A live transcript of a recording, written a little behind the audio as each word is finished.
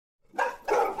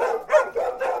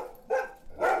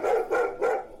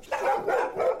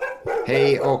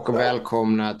Hej och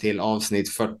välkomna till avsnitt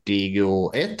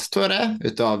 41 tror jag det,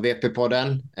 utav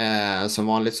VP-podden. Som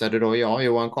vanligt så är det då jag,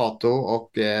 Johan Kato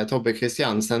och Tobbe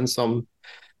Christiansen som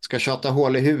ska tjata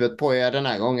hål i huvudet på er den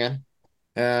här gången.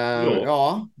 Eh, Ja,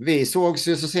 ja, vi sågs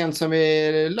ju så sent som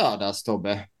i lördags,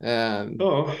 Tobbe.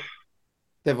 ja.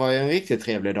 Det var ju en riktigt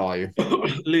trevlig dag ju.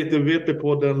 Lite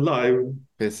VT-podden live.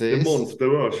 The Precis. monster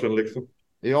version liksom.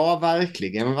 Ja,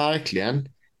 verkligen, verkligen.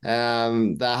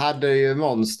 Där hade ju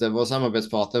Monster, vår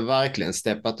samarbetspartner, verkligen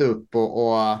steppat upp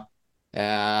och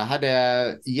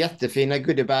hade jättefina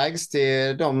goodiebags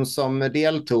till de som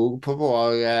deltog på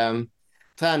vår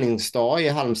träningsdag i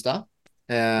Halmstad.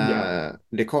 Ja,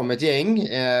 Det kom ett gäng,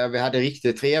 vi hade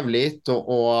riktigt trevligt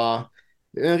och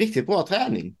en riktigt bra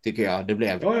träning tycker jag det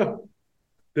blev ja, ja.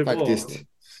 Det var faktiskt.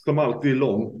 som alltid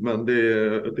långt, men det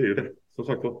är ju det. Som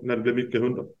sagt var, när det blir mycket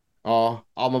hundar. Ja,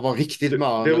 man var riktigt Det,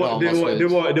 mör det, när var, dagen det, var var, det,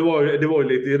 slut. var, det, var, det var ju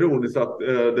lite ironiskt att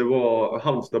det var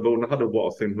Halmstadborna hade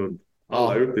var sin hund.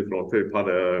 Alla Ja. utifrån typ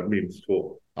hade minst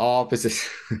två. Ja, precis.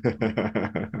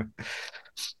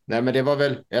 Nej, men det var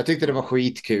väl, jag tyckte det var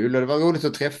skitkul och det var roligt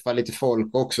att träffa lite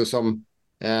folk också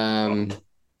Ja,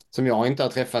 som jag inte har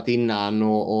träffat innan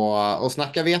och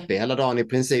snacka VP hela dagen i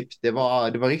princip. Det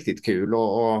var riktigt kul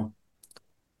och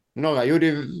några gjorde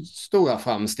ju stora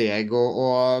framsteg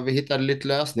och vi hittade lite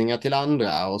lösningar till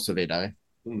andra och så vidare.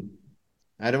 mm.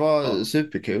 Nej, det var Ja.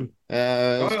 superkul.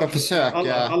 Jag Ja, ska ja. Alla, försöka.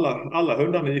 alla, alla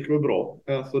hundarna gick väl bra.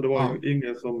 Alltså, det var Ja,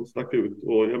 ingen som stack ut.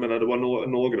 Och jag menar, det var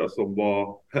några som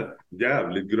var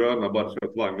jävligt gröna, bara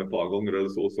kört vagn ett par gånger eller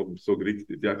så, som såg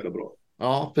riktigt jäkla bra.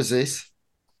 ja, precis.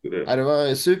 Så Ja, det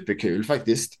var superkul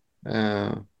faktiskt.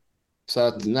 Så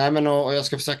att, nej men och jag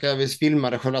ska försöka, vi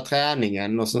filmade själva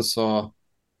träningen och sen så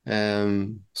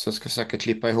ska jag försöka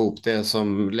klippa ihop det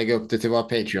som, lägga upp det till våra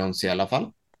Patreons i alla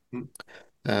fall. mm.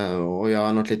 Och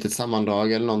göra något litet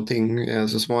sammandrag eller någonting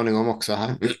så småningom också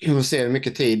här. Vi får se hur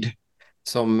mycket tid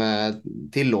som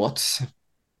tillåts.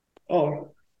 Ja,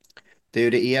 Det är ju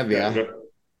det det är eviga, det.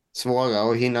 svåra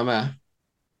att hinna med.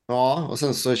 Ja, och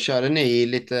sen så körde ni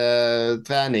lite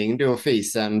träning, du och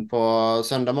Fisen, på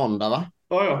söndag, måndag va?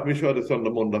 Ja, ja, vi körde söndag,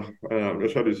 måndag.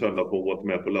 Jag körde ju söndag på och var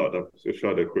med på lördag. Så jag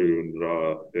körde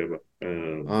 700 TV.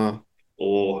 Ja,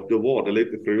 Och då var det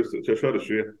lite fruset. Så jag körde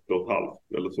 21 och ett halvt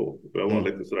eller så. Jag var mm,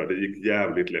 lite sådär, det gick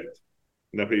jävligt lätt.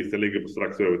 När prisen ligger på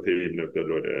strax över 10 minuter,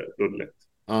 då är det lätt.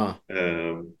 ja,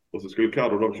 Och så skulle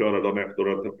Karo de köra dagen efter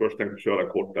och jag först tänkte köra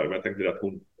kortare, men jag tänkte att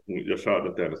jag körde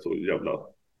inte henne så jävla,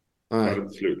 körde nej,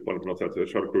 inte slut på henne på något sätt, så jag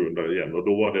körde 700 igen och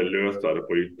då var det lösare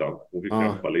på ytan. Hon fick ja.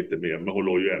 kämpa lite mer, men hon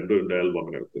låg ju ändå under 11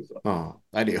 minuter. Så. Ja,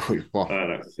 nej, det är sjukt bra.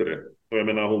 Nej, så det. Och jag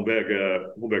menar,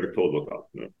 hon väger 12 och ett halvt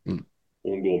nu. Mm. Och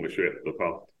hon går med 21 och ett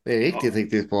halvt. Det är riktigt, Ja,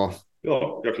 riktigt bra.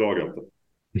 ja, jag klagar inte.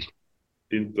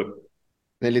 Inte.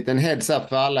 Det är en liten heads up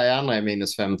för alla er andra i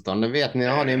minus 15. Nu vet ni,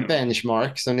 har ni en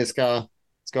benchmark som ni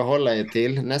ska hålla er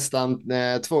till. Nästan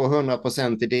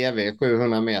 200% i DV,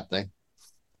 700 meter.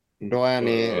 Då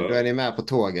är ni med på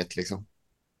tåget liksom.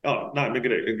 Ja, nej, men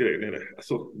grejen är det.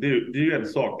 Alltså, det är ju en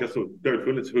sak. Alltså, det har ju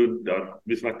funnits hundar.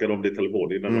 Vi snackade om det i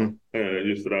telefon innan. Mm,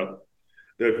 Just det där.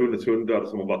 Det har ju funnits hundar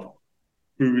som har varit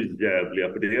sjujävliga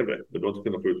på DV. Men du har inte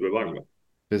kunnat få ut med vagnen.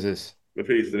 precis. Men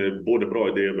Fisen är både bra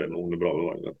i DV och hon är bra med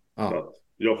vagnen. Så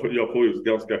Ja, att jag får ut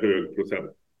ganska hög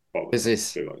procent av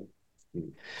precis. med vagnen. Mm.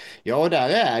 Ja, och där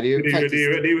är det Men ju faktiskt. det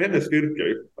är ju hennes styrka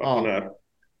ju. Att hon Ja. är.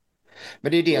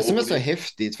 Men det är det som är Och så det,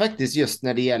 häftigt faktiskt just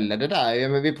när det gäller det där. Ja,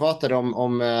 men vi pratade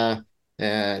om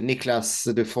Niklas,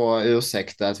 du får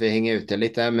ursäkta att vi hänger ut det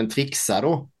lite, men Trixa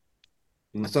då.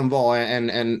 mm, Som var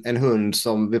en hund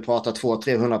som vi pratar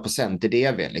 200-300% i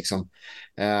DV liksom.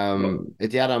 ja,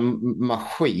 Ett jävla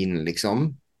maskin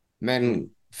liksom. Men mm,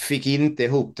 fick inte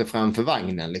ihop det framför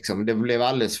vagnen liksom. Det blev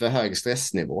alldeles för hög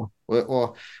stressnivå.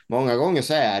 Och många gånger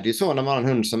så är det ju så när man har en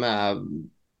hund som är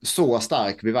så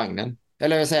stark vid vagnen.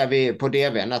 Eller jag vill säga på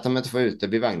DVn att de inte får ut det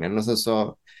vid vagnen. Och sen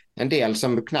så en del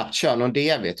som knappt kör någon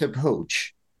DV, typ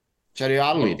Hooch. Körde ju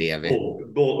aldrig ja. DV.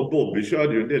 Bobby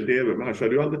körde ju en del DV, men han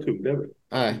körde ju aldrig tung DV.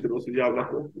 Han Nej. tyckte det var så jävla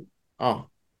hårt. Ja.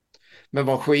 Men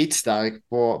var skitstark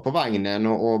på vagnen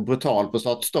och brutal på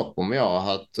start och stopp om jag har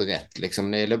haft rätt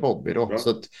liksom när det gäller Bobby då. Så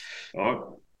Ja, att,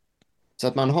 ja, så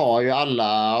att man har ju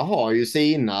alla har ju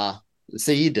sina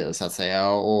sidor så att säga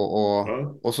ja.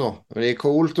 och så. Men det är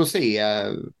coolt att se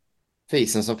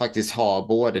Fisen som faktiskt har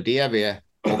både DV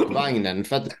och vagnen.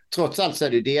 För att trots allt så är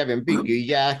det ju DVn bygger ju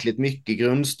jäkligt mycket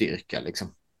grundstyrka liksom.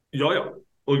 Ja, ja.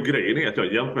 Och grejen är att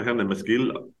jag jämför henne med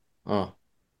Skilla. Ja,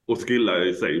 Och Skilla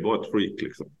i sig var ett freak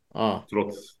liksom. ja,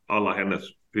 Trots alla hennes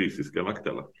fysiska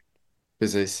nackdelar.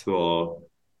 precis. Så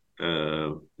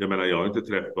jag menar, jag har inte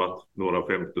träffat några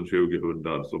 15-20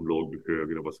 hundar som låg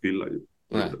högre än vad Skilla Nej.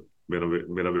 gjorde.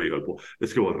 medan vi höll på. Det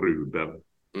ska vara Ruben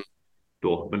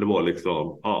då, men det var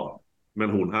liksom, ja. Men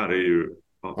hon här är ju,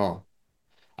 ja. Ja.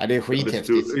 Ja, det är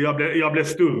skithäftigt. Jag blev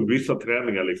stum vissa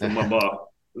träningar liksom. Man bara,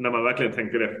 när man verkligen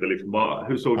tänker efter liksom, bara,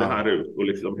 hur såg det Ja, här ut? Och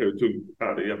liksom, hur tungt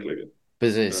är det egentligen?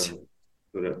 precis.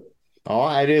 Så det, Ja,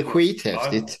 nej, det är ja,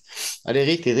 skithäftigt. Ja, det är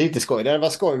riktigt, riktigt skoj. Det var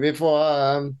skoj. Vi får...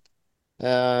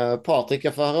 Patrik,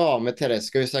 jag får höra av mig till dig.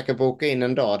 Ska vi säkert boka in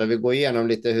en dag där vi går igenom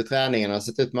lite hur träningen har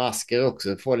sett ut med Asker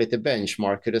också. Få lite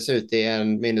benchmark hur det ser ut i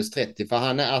en minus 30. För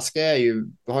Asker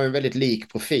har ju en väldigt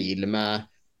lik profil med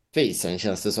Fisen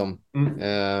känns det som. mm,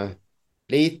 Eh,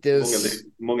 lite...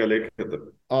 många likheter.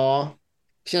 Ja,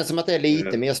 känns som att det är lite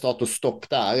Eh, mer start och stopp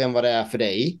där än vad det är för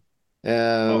dig.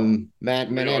 ja.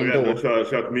 Men Men jag har ju ändå ändå.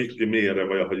 kört mycket mer än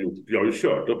vad jag har gjort. Jag har ju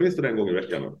kört åtminstone en gång i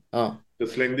veckan. Ja, Då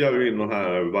slängde jag ju in någon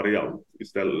här variant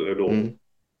istället då. mm,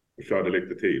 Och körde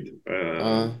lite tid.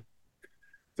 ja,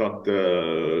 Så att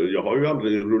jag har ju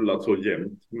aldrig rullat så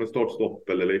jämnt med startstopp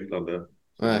eller liknande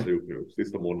som jag har nej, gjort nu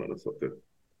sista månaden. Så att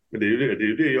men det är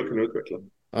ju det jag kan utveckla.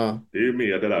 ja. Det är ju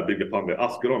mer det där bygga pannben.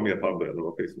 Asker har mer pannben än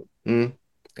vad Frisman. Mm.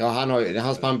 Ja,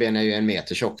 hans pannben är ju 1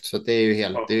 meter tjockt så det är ju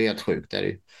helt, det är Ja. ju helt sjukt. Det är det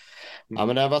ju. Ja, Mm.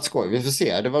 men det har varit skoj. Vi får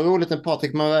se. Det var roligt när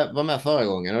Patrik var med förra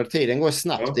gången och tiden går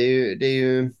snabbt. Ja. Det är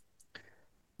ju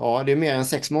ja, det är mer än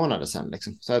 6 månader sedan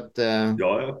liksom. Så att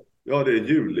Ja, det är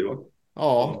juli va? ja,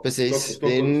 Ja. precis.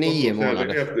 Det är 9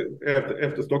 månader.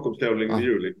 Efter Stockholmstävlingen i Ja,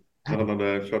 juli. När han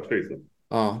hade kört Frisen.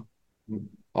 ja. Mm.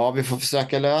 Ja, vi får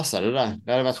försöka lösa det där.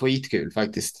 Det hade varit skitkul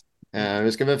faktiskt.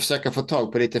 Vi ska väl försöka få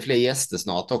tag på lite fler gäster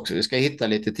snart också. Vi ska hitta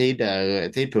lite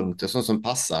tidpunkter som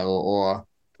passar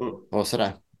Mm. och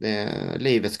sådär.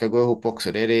 Livet ska gå ihop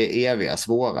också. Det är det eviga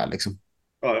svåra liksom.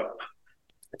 Ja, ja.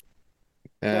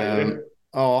 Så är Eh, det.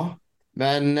 ja,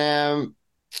 men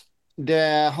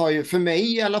det har ju för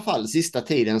mig i alla fall sista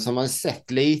tiden som man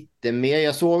sett lite mer.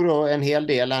 Jag såg då en hel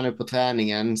del här nu på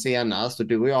träningen senast och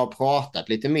du och jag har pratat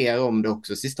lite mer om det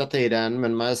också sista tiden.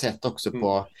 Men man har sett också Mm.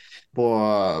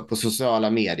 på sociala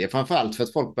medier, framförallt för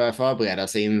att folk börjar förbereda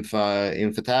sig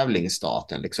inför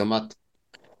tävlingsstarten. Liksom att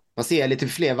man ser lite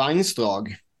fler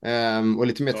vagnsdrag och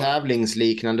lite mer Ja,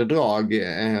 tävlingsliknande drag.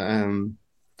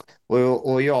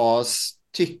 Och jag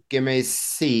tycker mig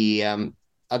se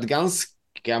att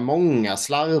ganska många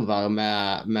slarvar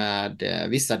med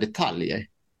vissa detaljer.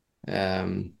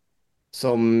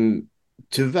 Som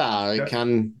tyvärr ja.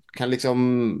 kan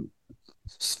liksom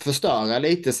förstöra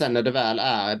lite sen när det väl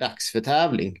är dags för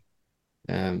tävling.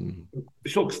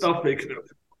 Tjock staffviknut.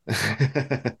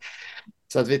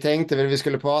 Så att vi tänkte väl vi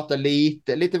skulle prata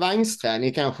lite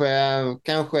vagnsträning, kanske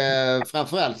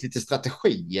framförallt lite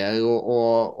strategier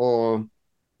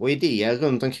och idéer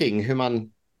runt omkring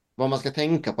vad man ska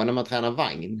tänka på när man tränar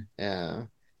vagn.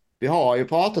 Vi har ju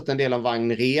pratat en del om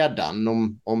vagn redan,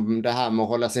 om det här med att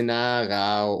hålla sig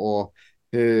nära och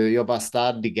hur jobba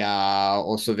stadga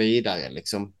och så vidare.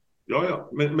 Liksom. Ja, ja.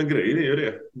 Men grejen är ju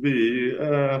det. Vi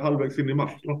är halvvägs in i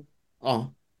mars. Va?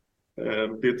 Ja.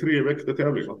 Det är 3 veckor till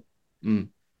tävling. Va? Mm.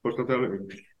 Första tävlingen.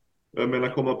 Jag menar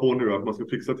komma på nu att man ska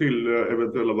fixa till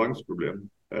eventuella vagnsproblem.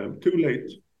 Too late.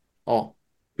 Ja.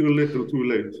 Too little, too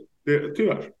late.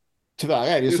 Tyvärr. Tyvärr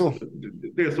är det ju så.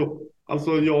 Det är så.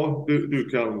 Alltså ja, du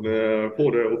kan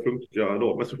få det att funka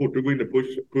då. Men så fort du går in och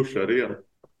pushar det igen.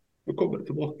 Då kommer det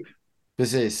tillbaka.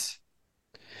 Precis.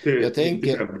 Jag Till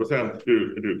tänker, 95%.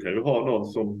 Du kan ju ha någon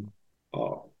som,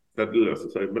 ja, det löser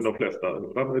sig. Men de flesta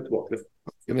ramlar ju tillbaka.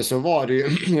 ja, men så var det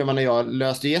ju. Jag menar, jag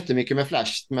löste jättemycket med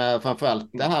Flash, med framförallt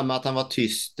det här med att han var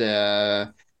tyst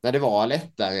när det var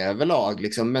lättare överlag.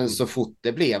 Liksom. Men så fort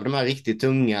det blev de här riktigt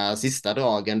tunga sista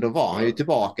dragen, då var han ju Ja,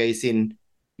 tillbaka i sin,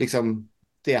 liksom,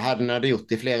 det hade han hade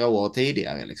gjort i flera år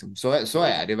tidigare. Liksom. Så ja.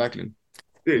 är det verkligen.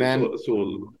 Det är ju Men, så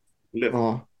lätt.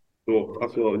 ja, Så,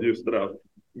 alltså just det där.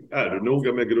 Är du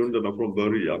noga med grunderna från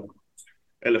början?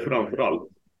 Eller framförallt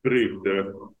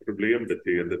bryter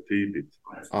problembeteendet tidigt.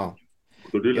 ja.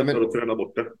 Då är det Ja, lättare men, att träna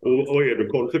bort det. Och är du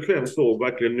konsekvent så och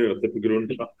verkligen nöter på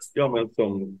grunderna. Ja men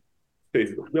som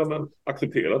Facebook. Ja men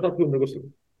acceptera att hunden går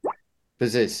sönder.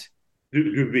 precis.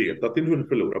 Du vet att din hund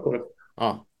förlorar på det.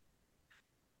 Ja,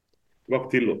 Varför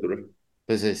tillåter du?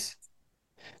 precis.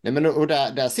 Nej, men, och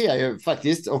där ser jag ju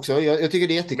faktiskt också, jag tycker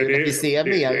det är Men jättekul att vi ser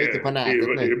mer ute på nätet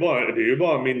nu. det är ju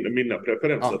bara mina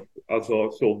preferenser. Ja,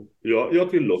 Alltså så. Jag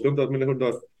tillåter inte att mina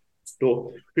hundar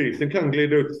då. Fisen kan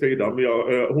glida ut till sidan. Men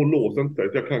hon låser inte.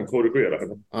 Jag kan korrigera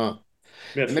henne. ja.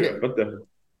 Men jag Men köper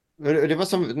inte. det var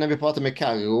som när vi pratade med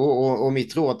Karo och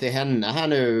mitt råd till henne här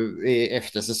nu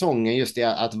efter säsongen, just det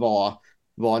att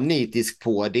vara nitisk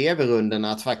på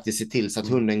DV-rundorna, att faktiskt se till så att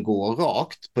Mm. hunden går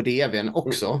rakt på DV:n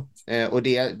också. Och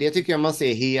det tycker jag man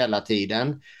ser hela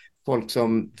tiden. Folk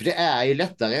som, för det är ju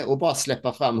lättare att bara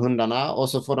släppa fram hundarna och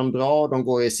så får de dra och de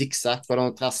går i zigzag och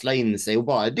de trasslar in sig och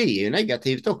bara det är ju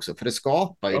negativt också för det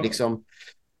skapar ju Ja, liksom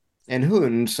en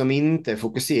hund som inte är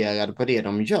fokuserad på det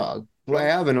de gör. Och ja.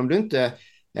 även om du inte...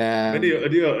 Men Eh,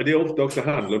 det är ofta också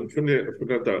handeln.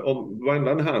 Om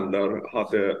varenda handlare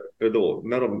hade då,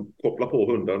 när de kopplar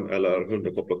på hunden eller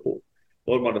hunden kopplar på.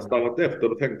 Och man hade stannat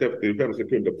efter och tänkt efter i 5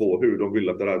 sekunder på hur de vill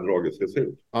att det här draget ska se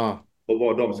ut. ja, Och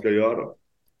vad de ska göra.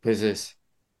 precis.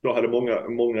 Då hade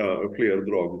många fler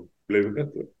drag blivit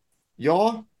bättre.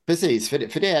 Ja, precis.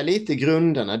 För det är lite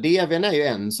grunderna. DVn är ju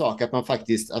en sak, att man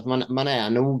faktiskt att man är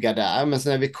noga där. Men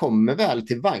sen när vi kommer väl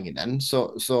till vagnen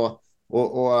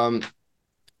och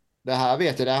det här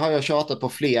vet jag, det här har jag tjatat på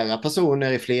flera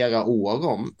personer i flera år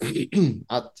om.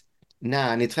 Att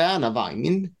när ni tränar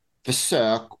vagn,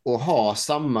 försök att ha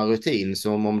samma rutin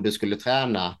som om du skulle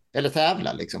träna eller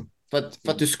tävla liksom. För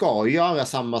att du ska ju göra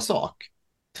samma sak.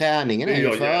 Träningen Det är är ju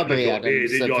en jag jävligt då,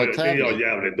 förberedelse för det är jag tävling.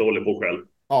 jävligt dålig på själv.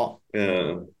 Ja,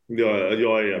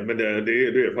 Men det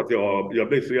är för att jag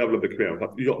blir så jävla bekväm. För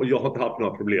att jag har inte haft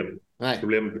några nej.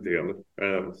 problembeteende.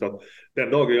 Så att den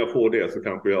dagen jag får det så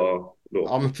kanske jag Ja,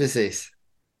 då. men precis.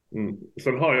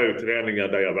 Sen har jag ju träningar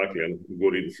där jag verkligen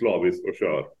går in slaviskt och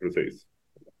kör precis.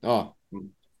 Ja. Mm.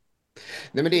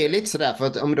 Nej, men det är lite sådär, för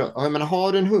att om du, jag menar,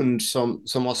 har du en hund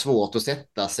som har svårt att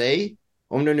sätta sig,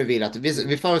 om du nu vill att,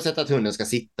 vi förutsätter att hunden ska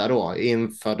sitta då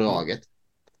inför Mm. draget.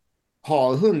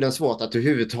 Har hunden svårt att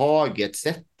överhuvudtaget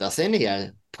sätta sig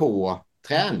ner på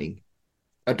träning,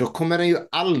 ja, då kommer den ju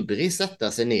aldrig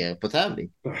sätta sig ner på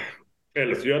tävling.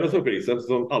 Eller så gör den som Prisen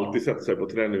som alltid sätter sig på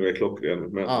träning och är klockren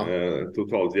men Ja,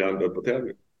 totalt hjärndöd på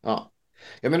tävling. ja.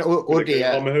 Jag menar, Men och det kan ju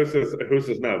ha det, med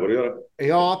husets nerver att göra.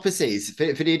 ja, precis.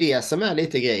 För det är det som är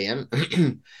lite grejen.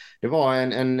 Det var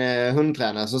en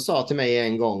hundtränare som sa till mig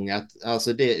en gång att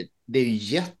alltså det är ju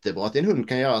jättebra att en hund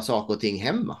kan göra saker och ting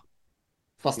hemma.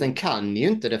 Fast den Mm. kan ju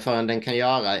inte det förrän den kan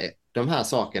göra de här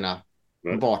sakerna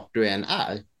Nej. vart du än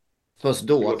är. Först Det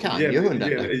då var som kan ju hunden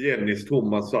det. Jennys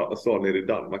Thomas sa nere i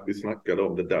Danmark. Vi snackade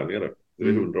om det där nere. Det är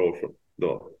Mm, 100 år sedan.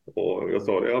 Då. Och jag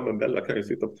sa, ja men Bella kan ju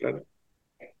sitta på träning.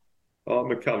 Ja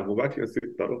men kan hon verkligen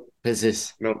sitta då?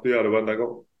 precis, När hon inte gör det varenda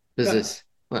gång. Nej, precis.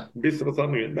 Nej, bistra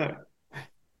sanningen, nej.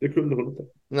 Det kunde hon inte.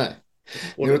 nej.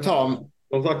 Och Jo, den här,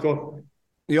 som sagt så.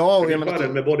 ja, Det och jag finns menar,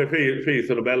 värden med både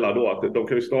Fisen och Bella då. Att de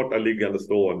kan ju starta liggande,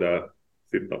 stående,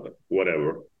 sittande,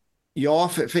 whatever.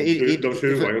 ja, De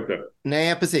tjuvar ju inte.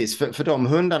 nej, precis. För de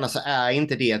hundarna så är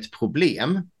inte det ett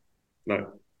problem. Nej.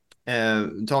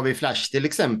 Tar vi Flash till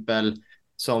exempel,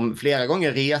 som flera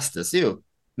gånger reste sig upp,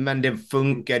 men det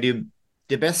funkade ju.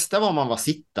 Det bästa var om man var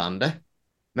sittande.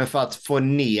 Men för att få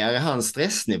ner hans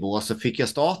stressnivå så fick jag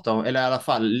starta, eller i alla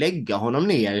fall lägga honom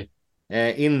ner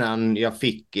innan jag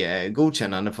fick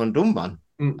godkännande från domaren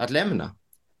Mm. att lämna.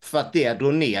 För att det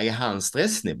drog ner i hans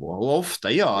stressnivå. Och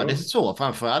ofta gör det Ja. så,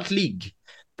 framförallt ligg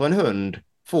på en hund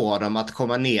får dem att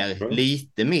komma ner Ja.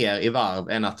 lite mer i varv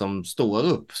än att de står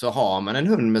upp. Så har man en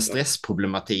hund med Ja.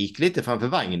 stressproblematik lite framför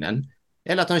vagnen,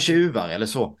 eller att de tjuvar eller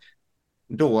så,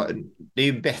 då det är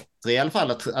ju bättre i alla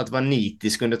fall att vara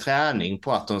nitisk under träning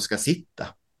på att de ska sitta.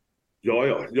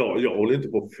 Jag håller inte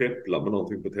på att fettla med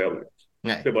någonting på tävling.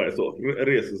 Nej, Det bara är så.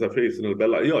 Reser sig Fisen eller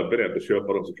Bella. Jag är beredd att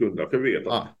köpa dem sekunder. För jag vet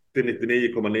att ja, till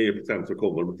 99,9% så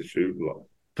kommer de inte 20.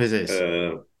 precis.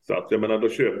 Så att jag menar, då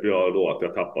köper jag då att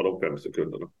jag tappar de 5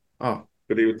 sekunderna. Ja,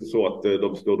 För det är ju inte så att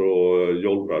de står och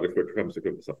jollrar i 45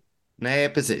 sekunder sen. nej,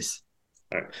 precis.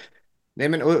 Nej. Nej,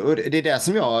 men och det är det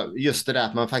som jag, just det där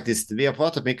att man faktiskt, vi har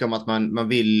pratat mycket om att man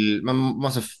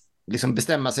måste liksom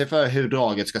bestämma sig för hur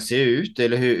draget ska se ut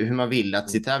eller hur man vill att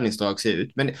sitt tävlingsdrag ser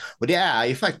ut. Och det är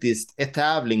ju faktiskt, ett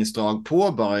tävlingsdrag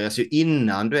påbörjas ju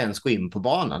innan du ens går in på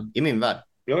banan, i min värld.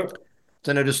 Ja.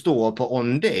 Så när du står på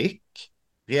on deck,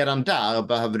 redan där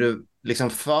behöver du liksom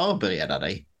förbereda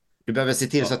dig. Du behöver se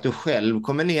till så att du själv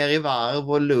kommer ner i varv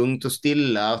och lugnt och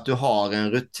stilla, att du har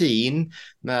en rutin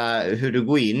med hur du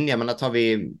går in. Jag menar, tar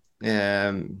vi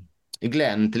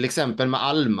Glenn till exempel med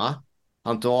Alma.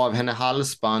 Han tog av henne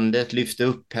halsbandet, lyfte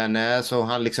upp henne så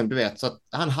han liksom, du vet, så att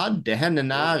han hade henne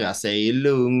nära sig,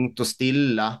 lugnt och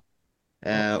stilla.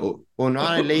 Och nu är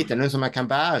han liten nu som man kan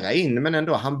bära in, men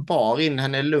ändå, han bar in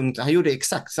henne lugnt. Han gjorde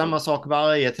exakt samma sak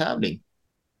varje tävling.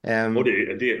 Och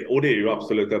det är ju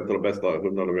absolut en av de bästa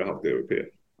hundarna vi har haft i EVP.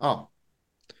 Ja.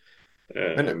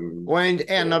 Ehm, Och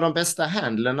en av de bästa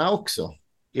handlerna också,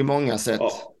 i många sätt.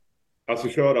 ja. Alltså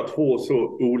köra 2 så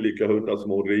olika hundar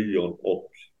som Orion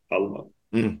och Alma.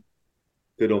 Mm.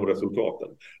 Till de resultaten.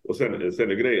 Och sen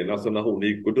är grejen, alltså när hon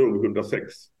gick och drog 105,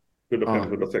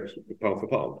 106 pound för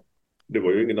pound. Det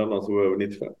var ju ingen annan som var över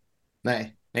 95.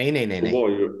 Nej.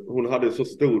 Hon hade så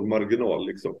stor marginal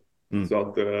liksom. Mm. Så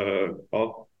att,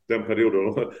 ja, den perioden.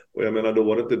 Och jag menar, då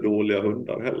var det inte dåliga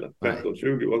hundar heller. Nej.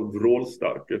 13-20 var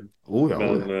vrålstarka. Oh ja,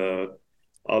 oh Men ja.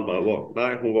 Alma var,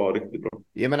 nej, hon var riktigt bra.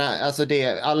 Jag menar, alltså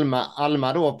det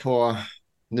Alma då på,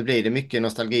 nu blir det mycket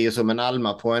nostalgi och så, men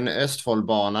Alma på en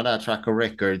Östfoldbana där, Track of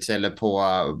Records, eller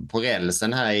på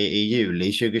rälsen här i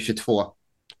juli 2022.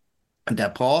 Där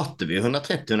pratar vi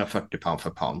 130-140 pound för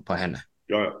pound på henne.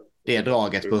 Ja, ja. Det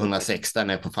draget på Det- 106 där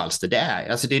nere på Falster, det är,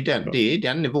 alltså ja, det är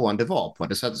den nivån det var på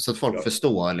det, så att folk ja,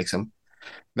 förstår liksom.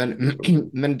 Men, så.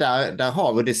 men där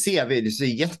har vi, det ser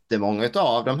jättemånga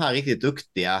av de här riktigt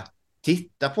duktiga,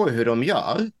 titta på hur de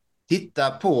gör.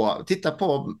 Titta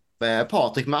på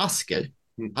Patrik med Asker.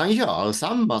 Mm. Han gör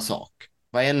samma sak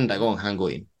varenda gång han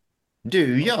går in.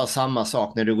 Du Ja. gör samma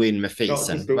sak när du går in med Ja,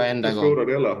 fisen varenda till gång. stora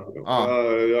delar. Ja,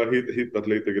 Jag har hittat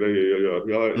lite grejer jag gör.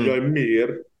 Jag är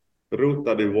mer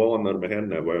rotad i vanor med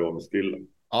henne än vad jag var med Skilla.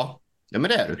 ja, ja, men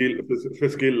det är du. För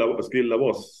Skilla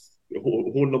var,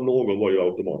 hon om någon var ju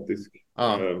automatisk.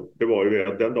 Ja, Det var ju det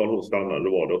att den dagen hon stannade,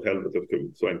 då var det åt helvete för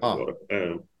tungt. Så enkelt ja. var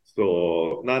det.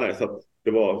 Så nej, så att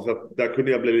det var, så att där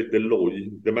kunde jag bli lite loj.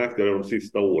 Det märkte jag de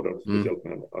sista åren, Mm. speciellt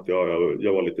med henne. Att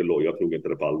jag var lite loj, jag tog inte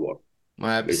det på allvar.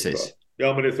 Nej, Lite så här. precis.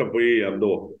 Ja, men det är som på EM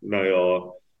då, när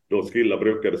då Skilla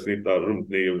brukade snitta runt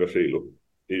 900 kilo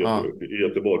Ja. i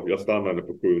Göteborg. Jag stannade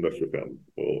på 725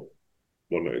 och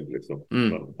var nöjd liksom. Mm.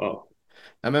 Men, ja.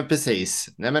 Ja, men precis.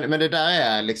 Nej, men det där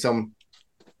är liksom,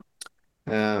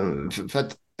 för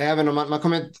att även om man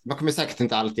kommer säkert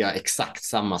inte alltid göra exakt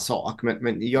samma sak,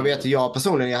 men jag vet att jag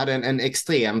personligen, jag hade en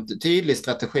extremt tydlig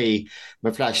strategi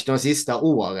med Flash de sista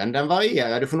åren. Den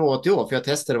varierade från år till år, för jag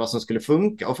testade vad som skulle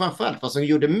funka och framförallt vad som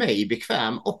gjorde mig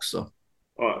bekväm också.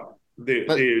 Ja, det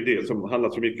är ju det som handlar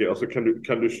så mycket. Alltså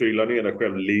kan du kyla ner dig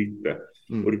själv lite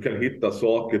Mm. och du kan hitta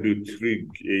saker du är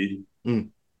trygg i Mm.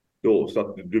 då, så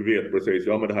att du vet precis,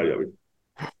 ja men det här gör vi.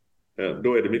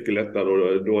 Då är det mycket lättare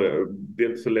och det är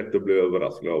inte så lätt att bli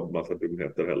överraskad av massa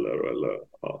dumheter heller.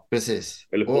 Precis.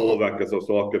 Eller Och, påverkas av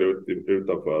saker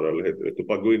utanför. Eller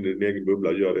bara gå in i din egen bubbla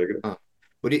och gör det. ja.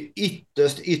 Och det är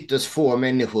ytterst få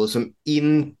människor som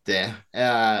inte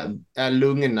är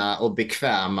lugna och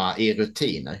bekväma i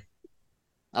rutiner.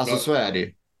 Alltså Ja. så är det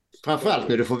ju. Framförallt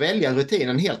när du får välja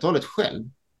rutinen helt och hållet själv.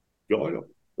 Ja.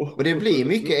 Och det blir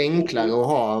mycket enklare att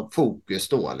ha fokus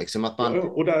då. Liksom, att man... Ja,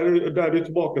 och där är du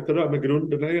tillbaka till det där med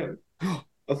grunderna igen.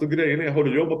 Alltså grejen är, har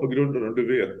du jobbat på grunderna och du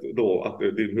vet då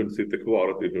att din hund sitter kvar,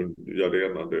 att din hund gör det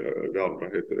ena, det andra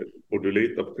heter det. Och du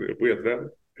litar på er träning.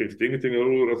 Finns det ingenting att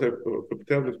oroa sig på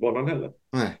tävlingsbanan heller.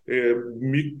 Nej, Det är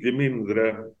mycket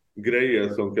mindre grejer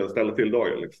som kan ställa till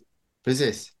dagen liksom.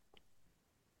 precis.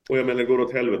 Och jag menar, går det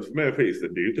åt helvete för mig är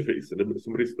fisen, det är ju inte fisen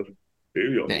som brister. Det är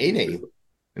ju jag. Nej.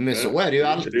 Men så är det ju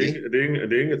alltid. Det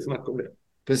är inget snack om det.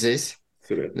 Precis.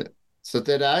 Så det. Så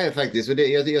det där är faktiskt, och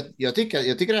jag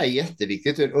tycker det här är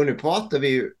jätteviktigt. Och nu pratar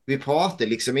vi pratar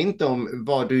liksom inte om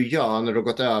vad du gör när du har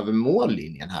gått över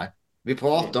mållinjen här. Vi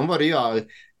pratar om vad du gör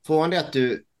från det att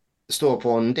du står på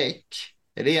en däck,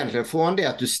 eller egentligen från det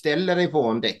att du ställer dig på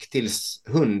en däck tills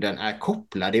hunden är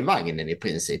kopplad i vagnen i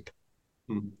princip.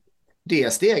 Mm.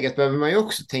 Det steget behöver man ju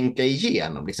också tänka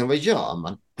igenom. Liksom, vad gör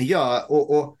man?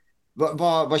 Och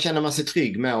vad känner man sig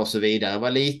trygg med och så vidare?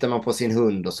 Vad litar man på sin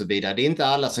hund och så vidare? Det är inte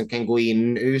alla som kan gå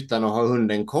in utan att ha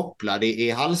hunden kopplad i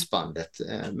halsbandet.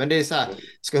 Men det är så här,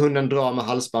 ska hunden dra med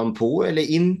halsband på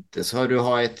eller inte? Så har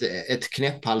du ett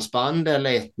knäpphalsband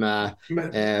eller ett med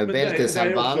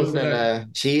bälteshalsband eller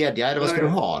kedja, eller vad ska du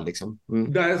ha liksom?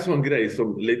 Mm. Det är en sån grej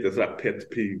som lite sådär pet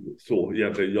peeve, så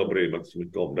egentligen, jag bryr mig inte så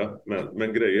mycket om det.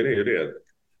 Men grejen är ju det.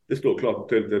 Det står klart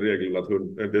till regeln att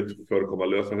det inte förekommer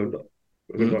lösa hundar.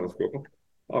 Hundarna ska gå.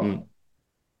 Ja. Mm.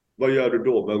 Vad gör du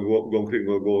då med att gå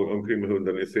omkring med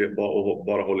hunden och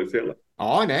bara hålla i selen?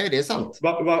 Ja, nej, det är sant.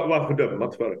 Varför dömer man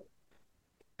inte för det?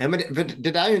 Ja, men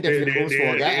det där är ju en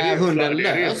definitionsfråga. Är hunden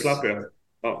lös?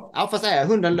 Ja, fast är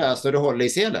hunden lös och du håller i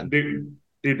selen?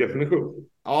 Det är definition.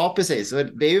 Ja, precis.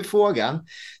 Det är ju frågan.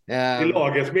 I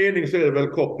lagens mening så är det väl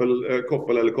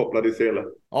koppel eller kopplad i selen.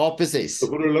 Ja, precis. Då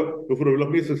får du väl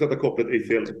åtminstone sätta kopplet i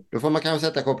selen. Då får man kanske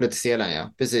sätta kopplet i selen,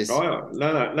 ja. Precis. Ja.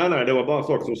 Nej, det var bara en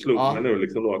sak som slog mig nu.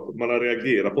 Liksom då, att man har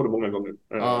reagerat på det många gånger.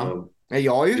 Ja.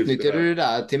 Jag utnyttjade det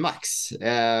där till max.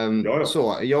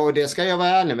 Så, det ska jag vara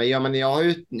ärlig med. Ja, men jag har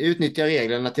utnyttjat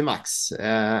reglerna till max.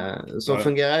 Så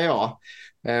fungerar jag.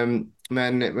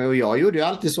 Men jag gjorde ju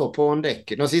alltid så på en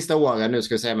däck. De sista åren, nu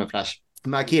ska jag säga med Flash.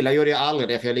 Med Killa gjorde jag aldrig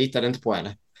det, för jag litade inte på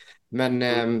henne. Men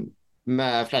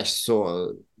med Flash så...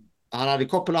 Han hade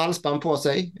koppel och halsband på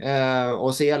sig.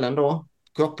 Och selen då.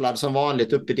 Kopplad som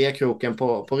vanligt upp i D-kroken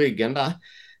på ryggen där.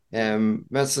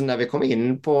 Men så när vi kom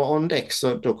in på on deck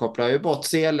så då kopplade jag bort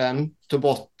selen, tog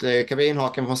bort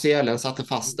kabinhaken från selen, satte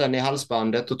fast den i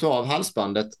halsbandet och tog av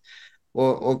halsbandet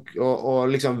och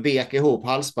liksom vek ihop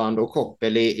halsband och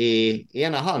koppel i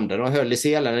ena handen och höll i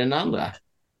selen i den andra.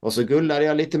 Och så gullade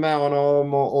jag lite med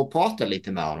honom och pratade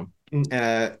lite med honom.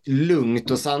 Mm.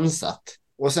 Lugnt och sansat.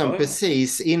 Och sen Ja, ja.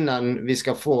 precis innan vi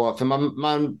ska få, för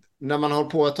när man håller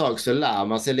på ett tag så lär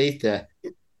man sig lite.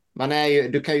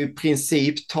 Du kan ju i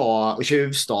princip ta och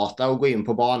tjuvstarta och gå in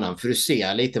på banan för du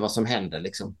ser lite vad som händer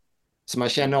liksom. Så man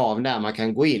känner av när man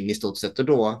kan gå in i stort sett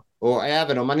och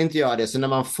även om man inte gör det så när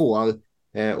man får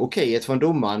okejet från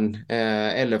domaren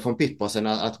eller från pitbossen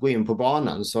att gå in på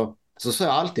banan så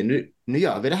säger jag alltid nu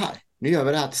gör vi det här. Nu gör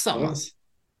vi det här Ja. tillsammans.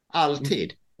 Mm.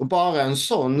 Alltid. Och bara en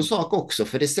sån sak också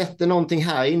för det sätter någonting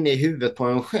här inne i huvudet på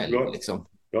en själv Ja. liksom.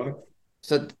 Ja.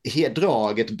 Så att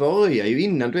draget börjar ju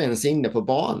innan du ens är inne på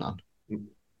banan. Mm.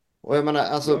 Och jag menar,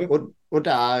 alltså, Ja. och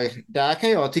där kan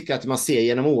jag tycka att man ser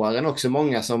genom åren också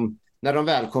många som när de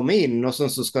väl kommer in och så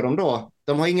ska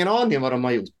de har ingen aning vad de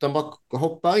har gjort. De bara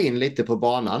hoppar in lite på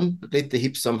banan, lite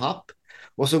hipp som happ.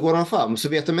 Och så går de fram så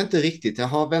vet de inte riktigt,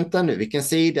 jaha vänta nu, vilken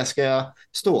sida ska jag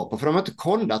stå på? För de har inte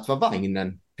kollat vad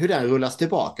vagnen, hur den rullas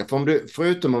tillbaka. För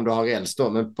förutom om du har räls då,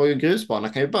 men på grusbana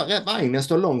kan ju bara vagnen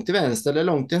stå långt till vänster eller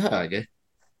långt till höger.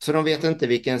 Så de vet inte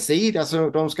vilken sida så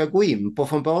de ska gå in på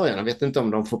från början. De vet inte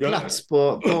om de får Ja. plats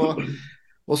på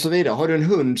och så vidare. Har du en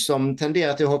hund som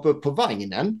tenderar till att hoppa upp på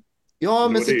vagnen? Ja,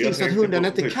 Det men var se det till jag så att tänkte hunden på.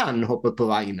 inte kan hoppa upp på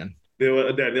vagnen. Det var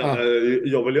den Ja,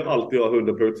 jag vill ju alltid ha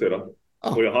hunden på utsidan. Och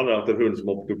ja, jag hade haft en hund som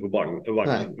hoppat upp på nej.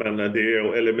 vagnen. Men det är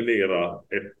att eliminera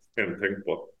en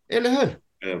tänkbar. Eller hur?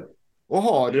 Eh, Och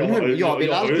har du en hund, jag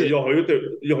vill alltid... jag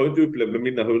har ju inte upplevt med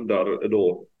mina hundar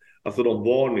då. Alltså de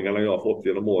varningarna jag har fått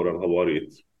genom åren har varit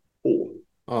få.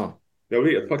 Ja, Jag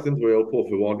vet faktiskt inte vad jag har på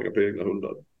för varningar på egna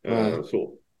hundar. nej,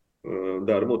 Så.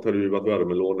 Däremot har det ju varit värre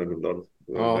med lånehundar.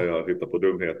 När ja, jag hittar på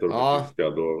dumheter och blir ja,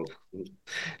 piskad.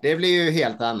 det blir ju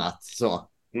helt annat så.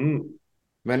 Mm.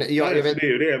 Men jag Nej, så vet... det är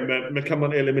ju det. Men kan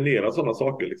man eliminera sådana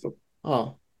saker liksom?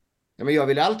 Ja. Ja, men jag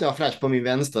vill alltid ha flash på min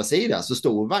vänstra sida. Så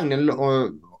stor vagnen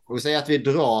och säga att vi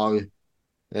drar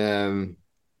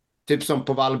typ som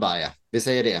på Vallberga. Vi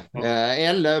säger det. Ja.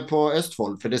 Eller på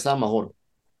Östfold för det är samma håll.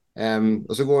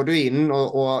 Och så går du in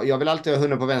och jag vill alltid ha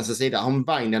hunden på vänster sida. Om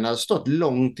vagnen hade stått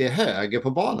långt till höger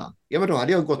på banan. Ja men då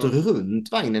hade jag gått Ja.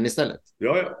 runt vagnen istället.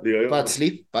 Ja, det gör För jag. att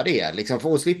slippa det. Liksom,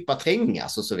 för att slippa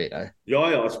trängas och så vidare.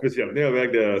 Ja, speciellt när jag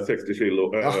vägde 60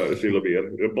 Ja, kilo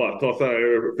mer. Jag bara ta så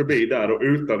här förbi där och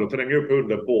utan att tränga upp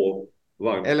hunden på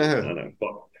vagnen. eller hur? Nej,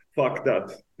 fuck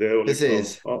that. Det är liksom,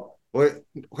 Precis. ja, Och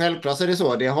självklart är det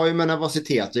så. Det har ju med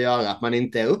nervositet att göra. Att man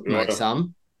inte är ja,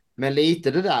 uppmärksam. Men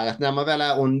lite det där att när man väl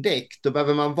är on deck då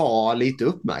behöver man vara lite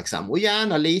uppmärksam. Och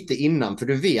gärna lite innan för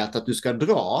du vet att du ska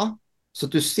dra. Så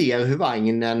att du ser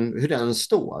hur den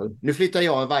står. Nu flyttar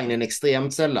jag vagnen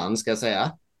extremt sällan ska jag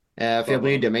säga. För jag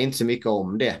brydde mig inte så mycket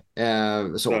om det.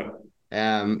 Så. nej.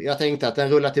 Jag tänkte att den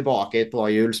rullar tillbaka i ett bra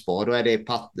hjulspår. Då är det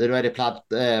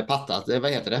pattat.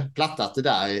 Vad heter det? Plattat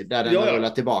där den Ja, har ja.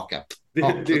 rullat tillbaka. Det,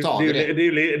 Ja, så det, tar vi det.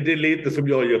 det är lite som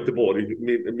jag i Göteborg.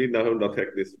 Mina hundar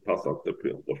tekniskt passar inte på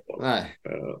Göteborgsbanan. Nej.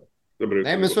 Det brukar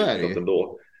Nej, men gå så är det hyfsat ju.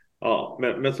 ändå. Ja,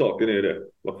 men saken är det.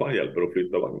 Vad fan hjälper det att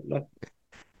flytta vagnen? Nej.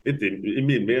 Inte i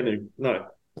min mening. Nej.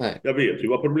 Nej. Jag vet ju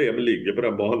vad problemen ligger på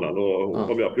den banan och Ja.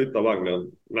 om jag flyttar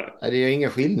vagnen, nej. Nej, det gör ingen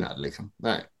skillnad liksom.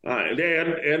 Nej. Nej,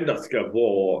 det enda ska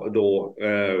vara då,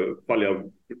 fall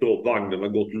jag, då vagnen har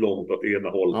gått långt åt ena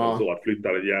hållet Ja. så att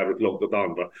flytta den jävligt långt åt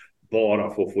andra.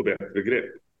 Bara för att få bättre grepp.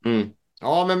 Mm.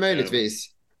 Ja, men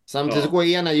möjligtvis. Samtidigt så Ja, går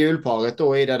ena hjulparet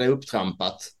då i där det är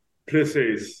upptrampat.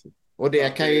 precis. Och Så det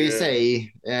att kan ju i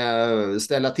sig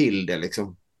ställa till det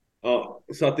liksom. ja,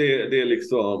 så att det är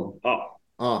liksom, ja.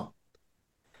 Ja.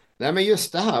 Nej, men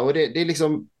just det här och det är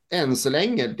liksom än så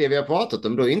länge det vi har pratat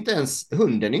om då är inte ens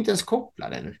hunden inte ens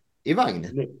kopplad ännu i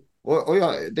vagnen. Och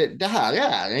det här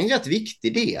är en rätt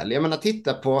viktig del. Jag menar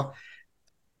titta på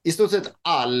i stort sett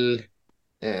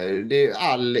det är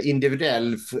all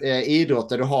individuell idrott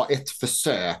där du har ett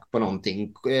försök på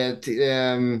någonting.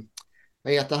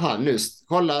 Vad heter han nu?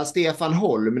 Kolla Stefan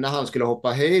Holm när han skulle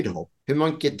hoppa höjdhopp. Hur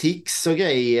mycket tics och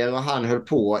grejer och han höll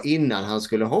på innan han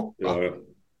skulle hoppa. Ja, ja.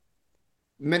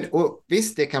 Men och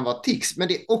visst, det kan vara tics, men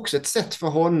det är också ett sätt för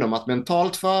honom att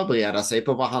mentalt förbereda sig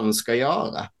på vad han ska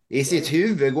göra. I sitt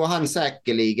huvud går han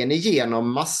säkerligen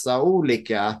igenom massa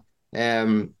olika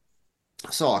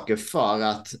saker för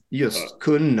att just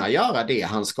kunna göra det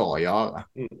han ska göra.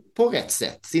 På rätt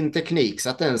sätt. Sin teknik så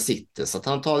att den sitter, så att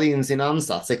han tar in sin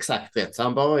ansats exakt rätt, så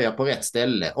han börjar på rätt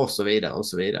ställe och så vidare och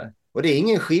så vidare. Och det är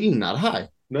ingen skillnad här.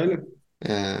 Nej.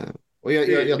 Och jag,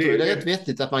 jag, Det, jag det är tror ju det är rätt det.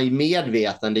 vettigt att man i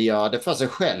medvetande gör det för sig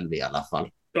själv i alla fall.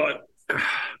 Ja,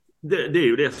 det är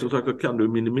ju det som sagt, då kan du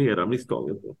minimera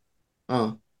misstagen.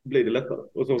 Ja. Blir det lättare.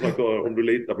 Och som sagt om du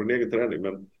litar på din egen träning.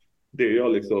 Men det är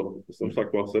jag liksom, som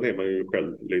sagt var, sen är man ju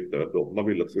själv lite då. Man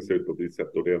vill att det ska se ut på ett visst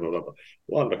sätt och det ena och det andra.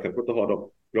 Och andra kanske inte har de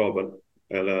kraven.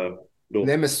 Eller Nej, då.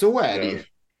 men så är det ju.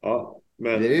 Ja,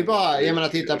 men Det är ju bara, jag menar,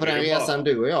 titta på det den är resan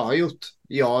bara... du och jag har gjort.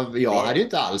 Jag hade ju Ja,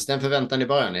 inte alls den förväntan i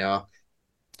början när jag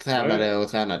nej. tränade och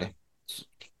tränade.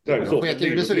 Det är Jag så, men sket ju hur det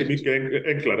livet såg blir ut. mycket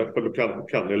enklare för du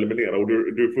kan eliminera och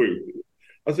du får ut.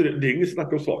 Alltså det är inget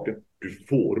snack om saken. Du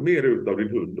får mer ut av din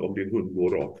hund om din hund går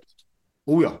rakt.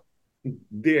 Oh ja.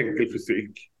 Det är enkel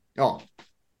fysik. Ja.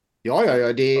 Ja.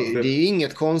 Alltså Det är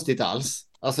inget konstigt alls.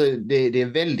 Alltså det är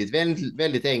väldigt, väldigt,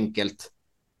 väldigt enkelt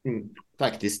mm,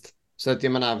 faktiskt. Så att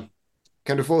jag menar,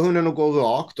 kan du få hunden att gå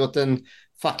rakt och att den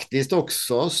faktiskt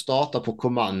också startar på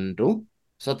kommando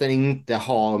så att den inte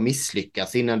har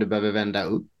misslyckats innan du behöver vända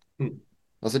upp. mm,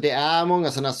 Alltså det är många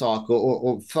sådana saker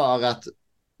och för att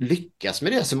lyckas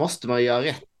med det så måste man göra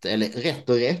rätt, eller rätt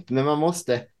och rätt, men man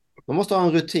måste ha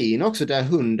en rutin också där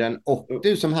hunden och ja,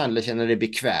 du som handlar känner dig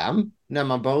bekväm när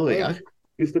man börjar ja,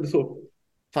 visst är det så.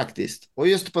 faktiskt. Och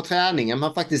just på träningen,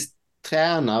 man faktiskt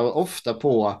tränar ofta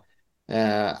på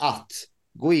att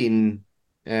gå in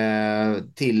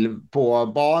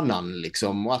på banan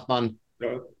liksom och att Ja,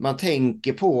 man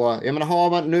tänker på, jag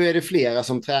menar, nu är det flera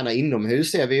som tränar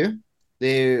inomhus ser vi ju.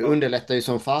 ja. Underlättar ju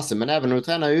som fasen, men även om du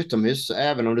tränar utomhus,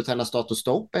 även om du tränar start och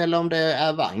stopp eller om det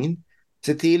är vagn.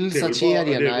 Se till Det är så att väl bara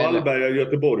det kedjorna är eller, Wallberga i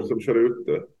Göteborg som kör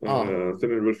ute. ja,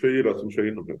 Sen är det väl 4 som kör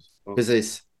inomhus. Ja,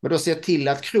 precis. Men då se till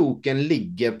att kroken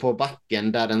ligger på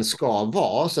backen där den ska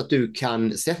vara så att du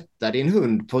kan sätta din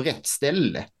hund på rätt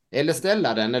ställe. Eller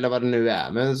ställa den eller vad det nu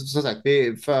är. Men som sagt,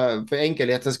 för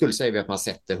enkelhetens skull säger vi att man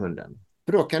sätter hunden.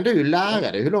 För då kan du lära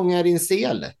ja, dig hur lång är din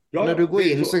sele. Och ja, när du ja, går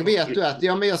det är in så så. vet du att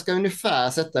ja, men jag ska ungefär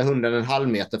sätta hunden en halv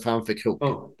meter framför kroken.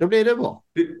 Ja. Då blir det bra.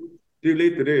 Det är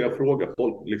lite det jag frågar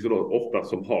folk liksom då, ofta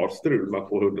som har strul med att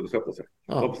få hunden att sätta sig.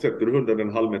 Ja, Varför sätter du hunden en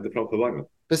halv meter framför vagnen?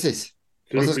 precis.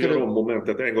 Så Och du så får ska göra du, om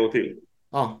momentet en gång till.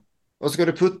 ja. Och så ska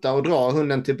du putta och dra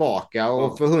hunden tillbaka. Och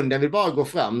Ja, för hunden vill bara gå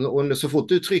fram. Och så fort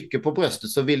du trycker på bröstet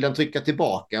så vill den trycka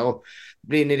tillbaka. Och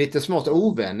blir ni lite smått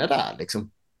ovänner där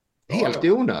liksom. ja, Helt i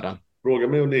ja. onödan. Fråga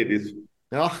mig om Nidis.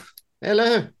 Ja, eller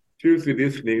hur? Tjusig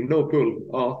diskning, no pull.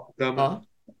 Ja, där med. Ja,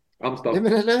 ja Amstaff.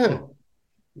 men eller hur? Ja.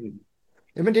 Mm.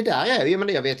 Ja, men det där är ju, men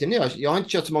jag vet ju, jag har inte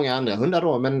kört så många andra hundar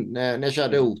då, men när jag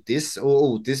körde Mm. Otis, och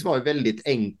Otis var ju väldigt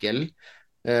enkel.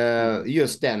 Mm.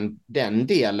 Just den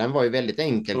delen var ju väldigt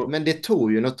enkelt, Ja, men det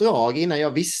tog ju något drag innan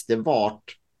jag visste vart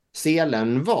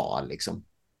selen var liksom.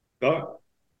 ja,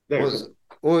 det är Och, så.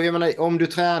 och jag menar,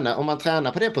 om man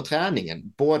tränar på det på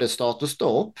träningen, både start och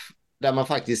stopp, där man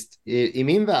faktiskt i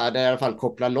min värld i alla fall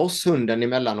kopplar loss hunden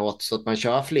emellanåt så att man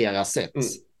kör flera set. Mm.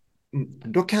 Mm.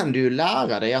 Då kan du ju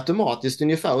lära dig automatiskt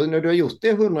ungefär, och när du har gjort det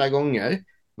 100 gånger,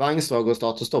 vagnslag och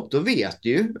start och stopp, då vet du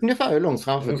ju ungefär hur långt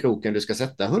framför Ja, kroken du ska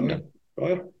sätta ja, hunden.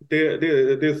 ja. Det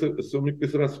är så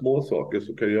mycket sådana små saker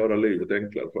som kan göra livet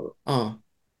enklare för dig. Ja.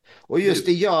 Och just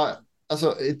det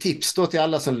alltså tips då till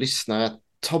alla som lyssnar, att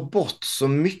ta bort så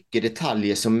mycket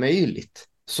detaljer som möjligt.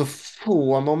 Så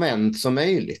få moment som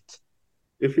möjligt.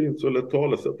 Det finns väl ett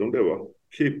talesätt om det, va?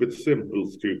 Keep it simple,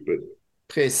 stupid.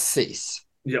 Precis.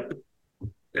 Japp.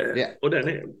 Det, Och den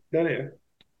är.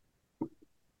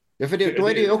 ja, för då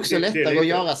är det ju också Det är lättare att lite,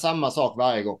 göra samma sak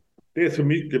varje gång. det är så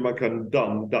mycket man kan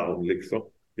dumb down liksom.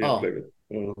 Ja, Egentligen.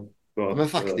 För ja, men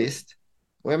att, faktiskt.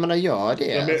 Och jag menar, gör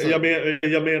det. Alltså,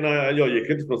 jag menar, jag gick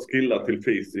inte från skilla till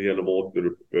fisi genom att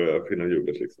återfinna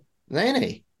hjulet liksom.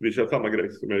 nej. Vi kör samma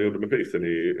grej som jag gjorde med fisen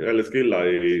eller skilla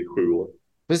i 7 år.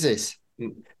 Precis.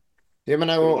 Mm. Jag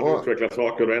menar, Sen har man utvecklat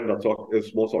saker och ändrat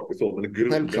små saker så, men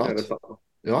grunden självklart. är detsamma.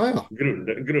 Ja.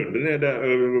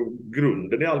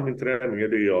 Grunden i all min träning är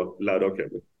det jag lärde av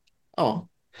Kevin. Ja.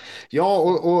 Ja,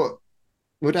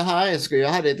 och det här jag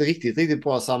hade ett riktigt, riktigt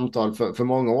bra samtal för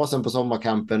många år sedan på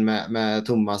sommarkampen med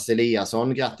Thomas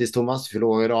Eliasson. Grattis Thomas, fyller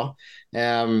år idag.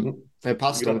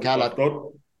 Pastorn Grattis kallat.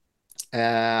 pastor.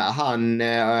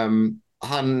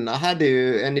 Han hade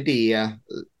ju en idé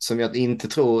som jag inte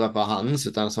tror att var hans,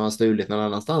 utan som han stulit någon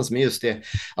annanstans. Men just det,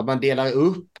 att man delar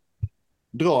upp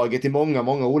draget i många,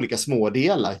 många olika små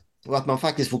delar. Och att man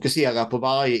faktiskt fokuserar på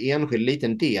varje enskild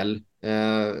liten del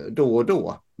då och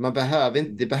då.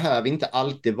 Det behöver inte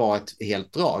alltid vara ett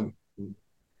helt drag.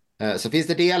 Så finns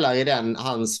det delar i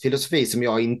hans filosofi som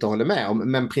jag inte håller med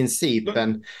om. Men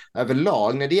principen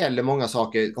överlag när det gäller många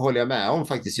saker håller jag med om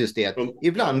faktiskt just det.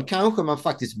 Ibland kanske man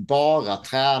faktiskt bara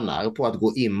tränar på att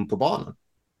gå in på banan.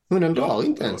 Hunden drar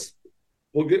inte ens.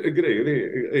 Och grejen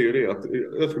är ju det att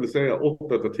jag skulle säga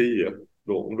 8 av 10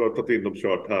 då, om du har tagit in dem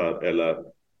kört här eller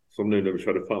som nu när vi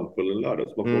körde Funfull en lördag,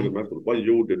 som har frågat Mm. mig vad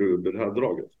gjorde du under det här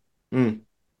draget? Mm.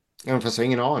 Ja, fast jag har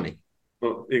ingen aning.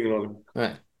 Ja, ingen aning.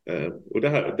 Nej. Och det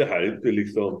här är inte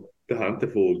liksom, det här är inte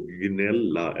för att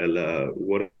gnälla eller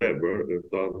whatever,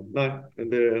 utan nej,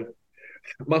 men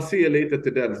man ser lite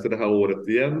tendenser det här året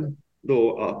igen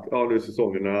då att ja, nu är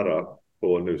säsongen nära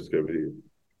och nu ska vi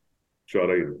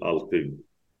köra in allting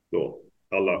då.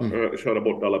 Mm. Köra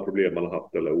bort alla problem man har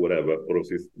haft eller whatever på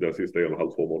den sista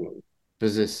 1,5-2 månaderna.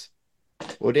 Precis.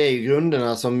 Och det är ju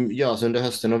grunderna som görs under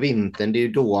hösten och vintern. Det är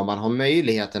ju då man har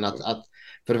möjligheten att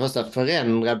för det första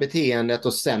förändra beteendet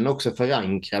och sen också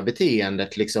förankra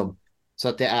beteendet liksom. Så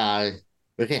att det är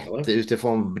rätt Ja,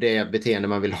 utifrån det beteende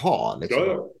man vill ha ja, liksom.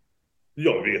 ja.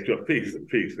 Jag vet ju att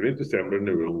fisen är inte sämre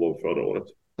nu än vad förra året.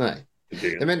 Nej. Det,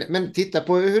 Ja, men titta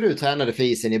på hur du tränade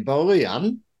fisen i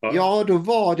början. ja. Ja, då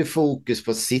var det fokus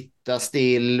på att sitta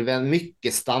still,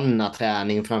 mycket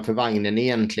stanna-träning framför vagnen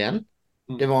egentligen.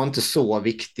 Det Mm. var inte så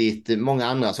viktigt. Många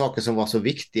andra saker som var så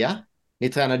viktiga. Ni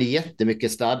tränade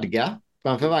jättemycket stadga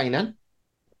framför vagnen.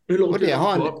 Hur lång Och tid det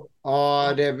har vi har kvar?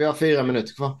 ja, vi har 4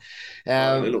 minuter kvar. Ja,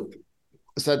 det Eh, är långt.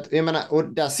 så att, jag menar,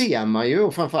 och där ser man ju,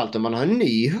 och framförallt om man har en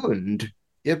ny hund.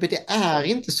 Ja, men det är Ja,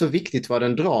 inte så viktigt vad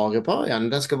den drar i början.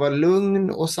 Den ska vara lugn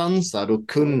och sansad och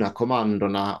kunna ja.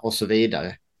 kommandona och så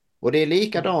vidare. Och det är Mm.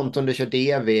 likadant om du kör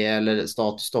DV eller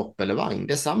start och stopp eller vagn.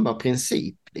 Det är samma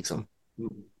princip liksom.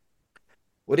 Mm.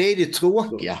 Och det är det Så.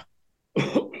 tråkiga,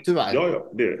 tyvärr. Ja,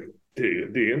 ja,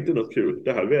 det är inte något kul.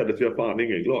 Det här vädret gör fan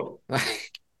ingen glad.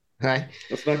 Nej.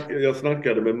 Jag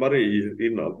snackade med Marie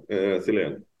innan,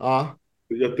 Silén. Ja.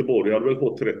 Göteborg hade väl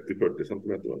fått 30-40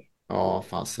 centimeter. Va? Ja,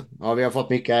 fasen. Ja, vi har fått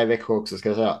mycket här i Växjö också ska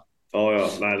jag säga. Ja, ja,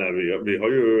 nej, vi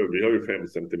har ju 5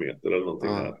 centimeter eller någonting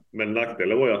Ja. här. Men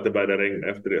nackdelen var ju att det började regna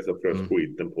efter det så frös Mm.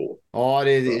 skiten på. Ja,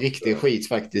 det är Så att, riktig skit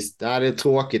faktiskt. Ja, det är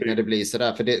tråkigt när det det- blir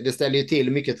sådär. För det ställer ju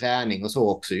till mycket träning och så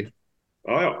också ju.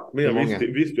 ja, ja, men För jag många.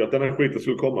 visste ju att den här skiten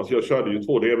skulle komma så jag körde ju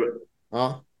 2 DV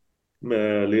Ja.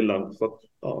 med lillan. Så att,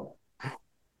 ja,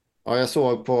 Ja, jag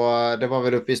såg på, det var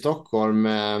väl uppe i Stockholm,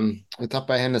 jag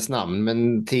tappade hennes namn,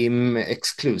 men Team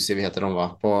Exclusive heter de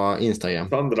va, på Instagram.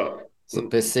 Sandra. Så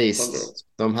precis,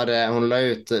 Sandra. hon la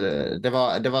ut,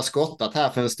 det var skottat här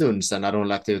för en stund sedan när hon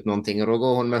lagt ut någonting och då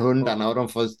går hon med hundarna och Ja, de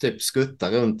får typ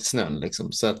skutta runt i snön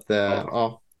liksom. Så att, ja.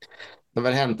 ja, det har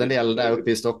väl hänt en del där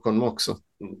uppe i Stockholm också.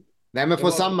 Mm. Nej, men Men för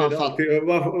att sammanfatta.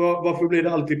 varför blir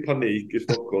det alltid panik i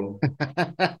Stockholm?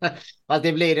 Fast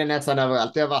det blir det nästan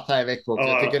överallt. Jag har varit här i Växjö också.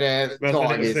 Jag tycker Ja, det är men sen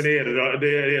tragiskt.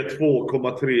 är det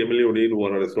 2,3 miljoner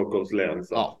invånare i Stockholms län.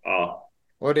 Så att, Ja. ja,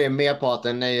 Och det är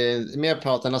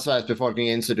merparten av Sveriges befolkning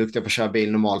är inte så duktiga på att köra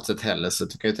bil normalt sett heller. Så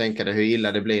du kan ju tänka dig hur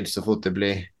illa det blir så fort det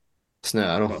blir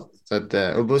snö då. sant. Så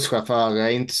att, och busschaufförer är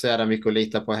inte så jävla mycket att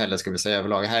lita på heller ska vi säga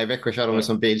överlag. Här i Växjö kör de Nej.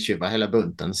 som biltjuvar hela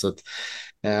bunten. Så att,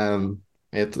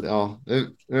 ja,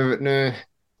 nu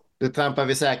trampar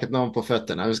vi säkert någon på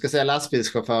fötterna. Vi ska säga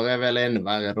lastbilschaufförer är väl ännu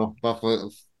värre då. Bara för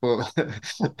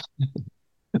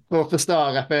att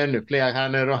förstöra för ännu fler här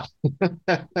nu då.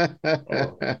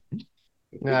 Ja.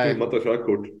 Det är tur Nej. man tar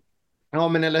körkort. Ja,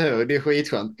 men eller hur? Det är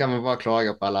skitskönt. Kan man bara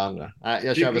klaga på alla andra. Nej,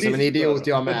 jag kör väl som en idiot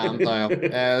Cyklister. jag med, antar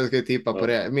jag. Jag ska tippa på Ja.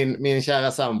 det. Min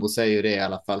kära sambo säger ju det i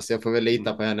alla fall, så jag får väl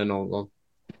lita på Mm. henne någon gång.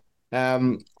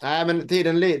 Nej, men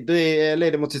tiden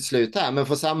lider mot sitt slut här, men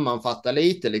för att sammanfatta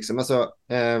lite liksom. Alltså,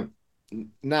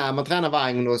 när man tränar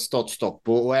vagn och stopp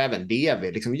och även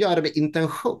DV, liksom, gör det med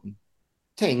intention.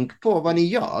 Tänk på vad ni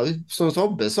gör. Som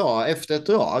Tobbe sa efter ett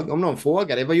drag. Om någon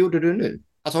frågar dig, vad gjorde du nu?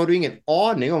 Alltså har du ingen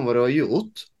aning om vad du har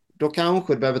gjort, då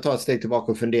kanske du behöver ta ett steg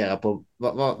tillbaka och fundera på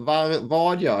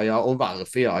vad gör jag och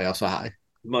varför gör jag så här?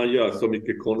 Man gör så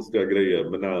mycket konstiga grejer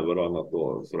med nerver och annat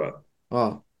och sådär.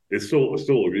 Ja, Det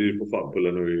såg vi ju på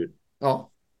Fampullen när vi ja,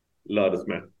 lärdes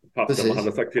med. Fast man hade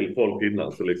precis. sagt till folk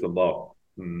innan så liksom bara...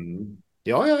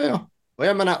 Ja. Och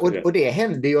jag menar, Ja, och det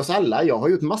händer ju oss alla. Jag har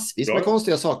gjort massvis med ja,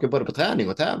 konstiga saker både på träning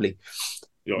och tävling.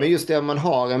 ja, Men just det, om man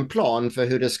har en plan för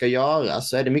hur det ska göras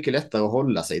så är det mycket lättare att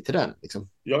hålla sig till den. Liksom.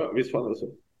 ja, visst fan är det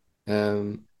så.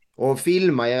 Och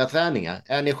filma era träningar.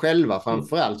 Är ni själva Mm.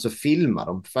 framförallt så filma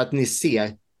dem. För att ni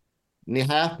ser,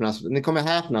 ni kommer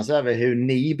häpnas över hur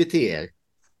ni beter er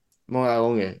många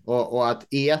gånger. Och att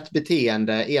ert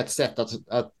beteende, ert sätt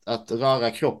att röra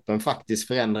kroppen faktiskt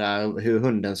förändrar hur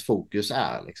hundens fokus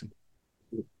är. Liksom.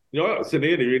 Ja, sen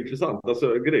är det ju intressant.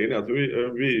 Alltså grejen är att vi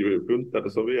är ju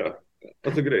funtade som vi är.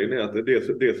 Alltså grejen är att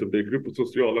det som dyker upp på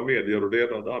sociala medier och det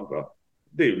ena och det andra,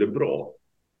 det är ju det bra.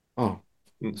 Ja,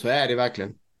 Mm. så är det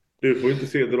verkligen. Du får inte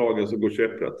se dragen som går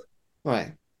käpprätt.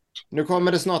 Nej. Nu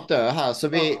kommer det snart dö här, så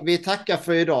Ja, vi tackar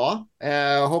för idag.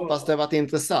 Hoppas det ja. har varit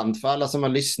intressant för alla som har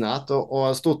lyssnat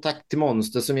och stort tack till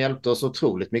Monster som hjälpte oss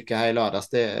otroligt mycket här i lördags.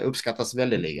 Det uppskattas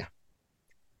väldigt.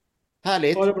 Ha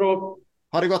Härligt. det bra.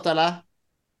 Ha det gott alla.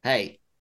 Hej.